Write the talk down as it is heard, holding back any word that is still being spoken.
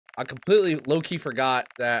I completely low-key forgot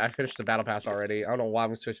that I finished the battle pass already. I don't know why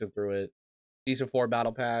I'm switching through it. Season 4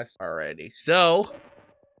 battle pass. Alrighty. So,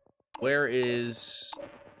 where is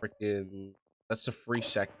freaking... That's the free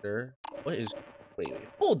sector. What is... Wait.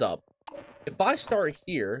 Hold up. If I start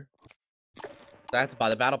here, I have to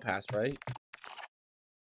buy the battle pass, right?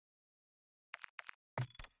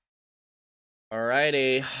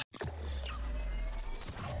 Alrighty.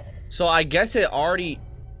 So I guess it already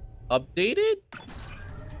updated?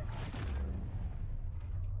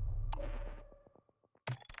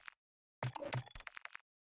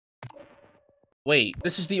 Wait,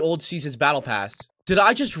 this is the old season's battle pass. Did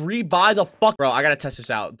I just rebuy the fuck? Bro, I gotta test this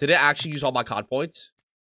out. Did it actually use all my COD points?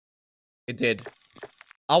 It did.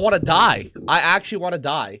 I want to die. I actually want to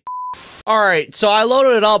die. Alright, so I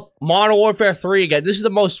loaded it up. Modern Warfare 3 again. This is the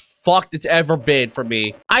most fucked it's ever been for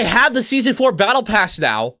me. I have the Season 4 Battle Pass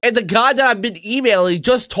now. And the guy that I've been emailing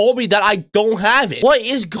just told me that I don't have it. What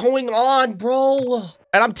is going on, bro?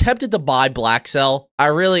 And I'm tempted to buy Black Cell. I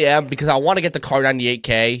really am because I want to get the Car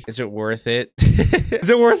 98K. Is it worth it? Is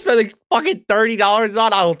it worth spending fucking $30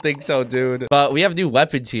 on? I don't think so, dude. But we have new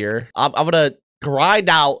weapons here. I'm gonna grind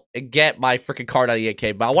out and get my freaking Car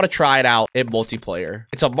 98K, but I want to try it out in multiplayer.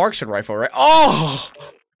 It's a marksman rifle, right? Oh,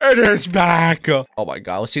 it is back. Oh my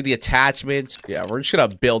god, let's see the attachments. Yeah, we're just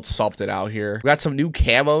gonna build something out here. We got some new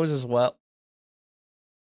camos as well.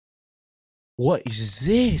 What is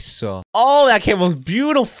this? Oh, that camo's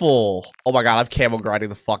beautiful. Oh my god, I'm camo grinding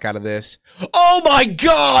the fuck out of this. Oh my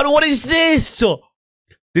god, what is this?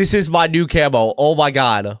 This is my new camo. Oh my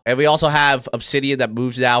god. And we also have Obsidian that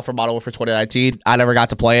moves now from Modern Warfare 2019. I never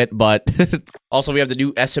got to play it, but also we have the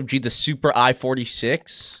new SMG, the Super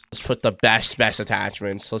I-46. Let's put the best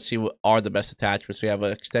attachments. Let's see what are the best attachments. We have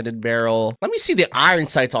an extended barrel. Let me see the iron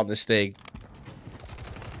sights on this thing.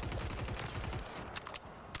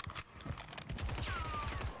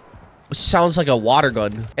 It sounds like a water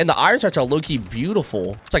gun. And the iron sights are low-key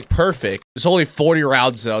beautiful. It's like perfect. It's only 40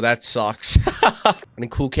 rounds though. That sucks. Any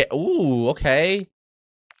cool Ooh, okay.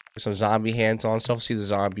 Some zombie hands-on stuff. See the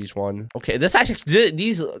zombies one. Okay, this actually,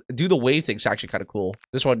 these do the wave thing's actually kind of cool.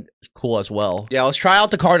 This one is cool as well. Yeah, let's try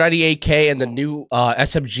out the Car 98K and the new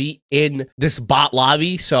SMG in this bot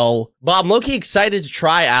lobby. So, but I'm low-key excited to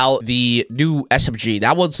try out the new SMG.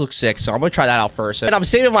 That one looks sick, so I'm gonna try that out first. And I'm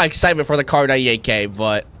saving my excitement for the Car 98K,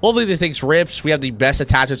 but hopefully the thing's rips. We have the best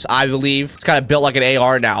attachments, I believe. It's kind of built like an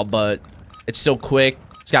AR now, but it's still quick.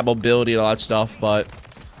 It's got mobility and all that stuff, but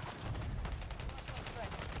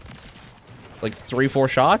like 3-4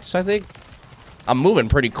 shots, I think. I'm moving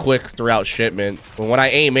pretty quick throughout shipment. But when I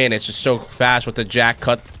aim in, it's just so fast with the jack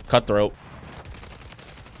cutthroat.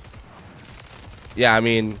 Yeah, I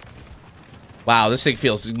mean, wow, this thing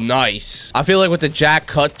feels nice. I feel like with the jack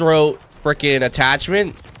cutthroat freaking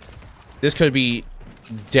attachment, this could be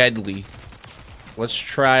deadly. Let's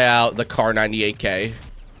try out the Car 98K.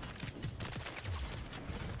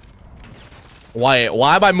 Why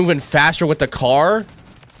am I moving faster with the car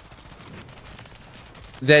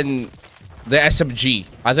than the SMG?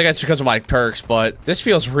 I think that's because of my perks, but this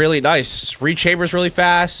feels really nice. Re-chambers really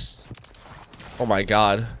fast. Oh my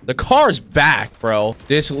god. The car's back, bro.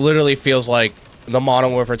 This literally feels like the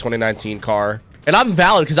Modern Warfare 2019 car. And I'm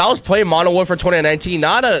valid because I was playing Modern Warfare 2019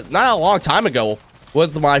 not a long time ago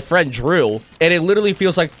with my friend Drew, and it literally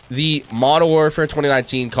feels like the Modern Warfare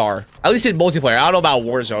 2019 car. At least in multiplayer. I don't know about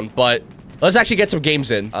Warzone, but let's actually get some games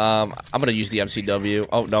in. I'm gonna use the MCW.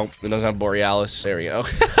 Oh, no. It doesn't have Borealis. There we go.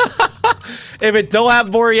 If it don't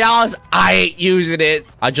have Borealis, I ain't using it.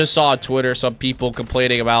 I just saw on Twitter some people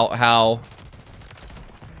complaining about how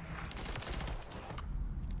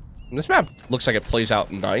this map looks like it plays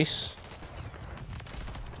out nice.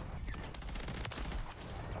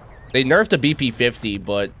 They nerfed the BP-50,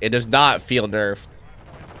 but it does not feel nerfed.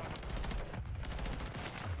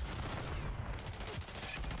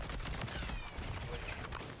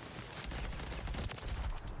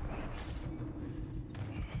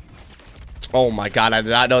 Oh my god, I did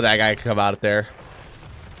not know that guy could come out of there.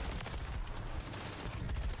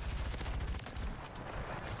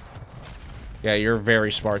 Yeah, you're a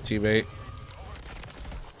very smart teammate.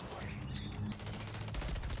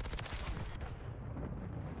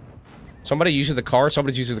 Somebody using the car?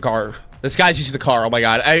 Somebody's using the car. This guy's using the car. Oh my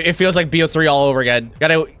god. It feels like BO3 all over again.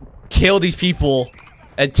 Gotta kill these people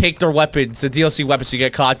and take their weapons, the DLC weapons, so you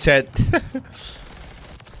get content.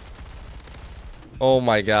 Oh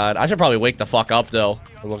my god. I should probably wake the fuck up though.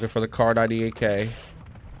 I'm looking for the Car 98K.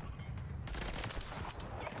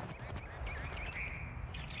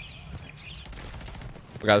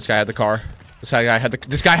 Oh god, this guy had the car. This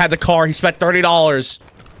guy had the car. He spent $30.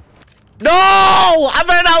 No! I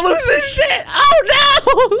better not lose this shit!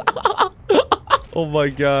 Oh no! Oh my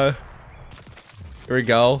god. Here we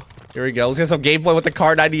go. Here we go. Let's get some gameplay with the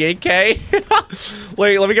car 98K.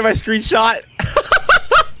 Wait, let me get my screenshot.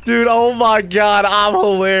 Dude, oh my god, I'm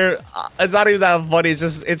hilarious. It's not even that funny.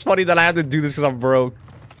 It's funny that I have to do this because I'm broke.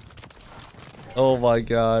 Oh my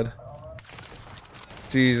god.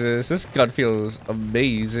 Jesus, this gun feels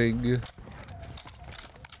amazing.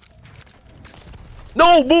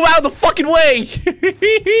 No, move out of the fucking way.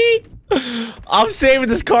 I'm saving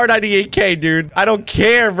this car 98K, dude. I don't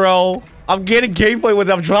care, bro. I'm getting gameplay with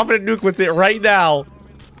it. I'm dropping a nuke with it right now.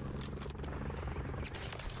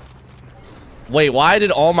 Wait, why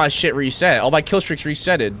did all my shit reset? All my kill streaks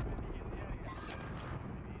resetted.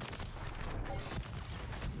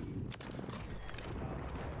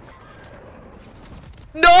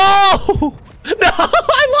 No! No!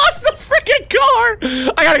 I lost the freaking car!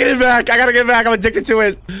 I gotta get it back. I gotta get it back. I'm addicted to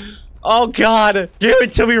it. Oh, God. Give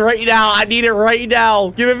it to me right now. I need it right now.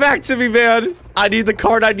 Give it back to me, man. I need the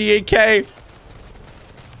car 98K.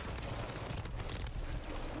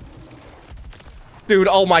 Dude,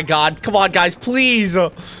 oh my god. Come on, guys, please.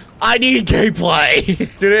 I need gameplay.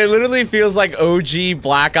 Dude, it literally feels like OG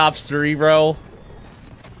Black Ops 3, bro.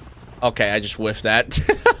 Okay, I just whiffed that.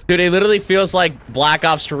 Dude, it literally feels like Black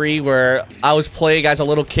Ops 3 where I was playing as a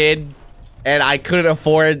little kid and I couldn't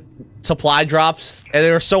afford supply drops and they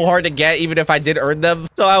were so hard to get even if I did earn them.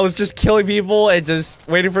 So I was just killing people and just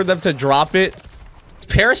waiting for them to drop it.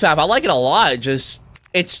 Paris map, I like it a lot.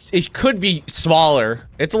 It could be smaller.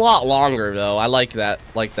 It's a lot longer though. I like that.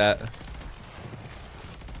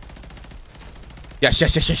 Yes.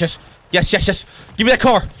 Give me that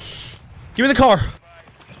car. Give me the car.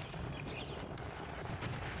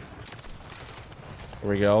 Here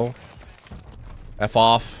we go. F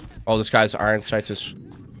off. Oh, this guy's iron sights is...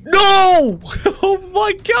 No! Oh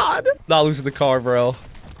my god! Not losing the car, bro.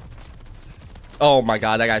 Oh my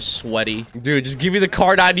god, that guy's sweaty. Dude, just give me the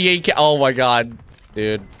car 98K. Oh my god.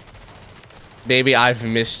 Dude. Maybe I've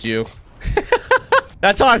missed you.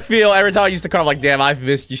 That's how I feel every time I use the car. I'm like, damn, I've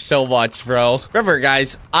missed you so much, bro. Remember,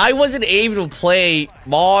 guys, I wasn't able to play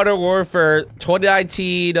Modern Warfare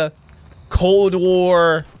 2019, Cold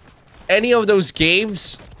War, any of those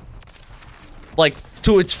games, like,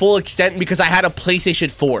 to its full extent because I had a PlayStation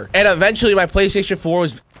 4. And eventually, my PlayStation 4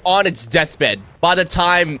 was on its deathbed by the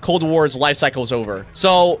time Cold War's life cycle was over.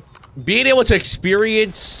 So, being able to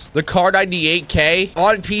experience the car 98K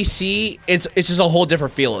on PC, it's just a whole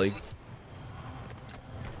different feeling.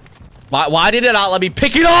 Why did it not let me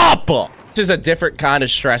pick it up? This is a different kind of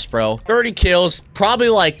stress, bro. 30 kills, probably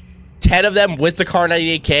like 10 of them with the car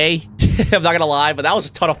 98K. I'm not gonna lie, but that was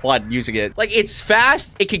a ton of fun using it. Like, it's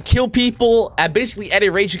fast, it can kill people at basically any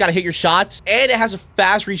range. You gotta hit your shots, and it has a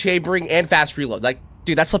fast rechambering and fast reload. Like,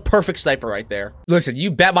 dude, that's the perfect sniper right there. Listen,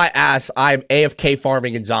 you bet my ass I'm AFK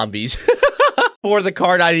farming in zombies. For the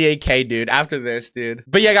car 98K, dude, after this, dude.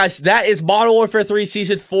 But yeah, guys, that is Modern Warfare 3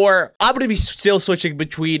 Season 4. I'm going to be still switching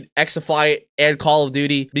between XFI and Call of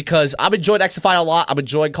Duty because I'm enjoying XFI a lot. I'm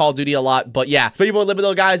enjoying Call of Duty a lot. But yeah, pretty more limited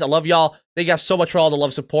though, guys. I love y'all. Thank you guys so much for all the love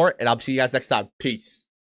and support, and I'll see you guys next time. Peace.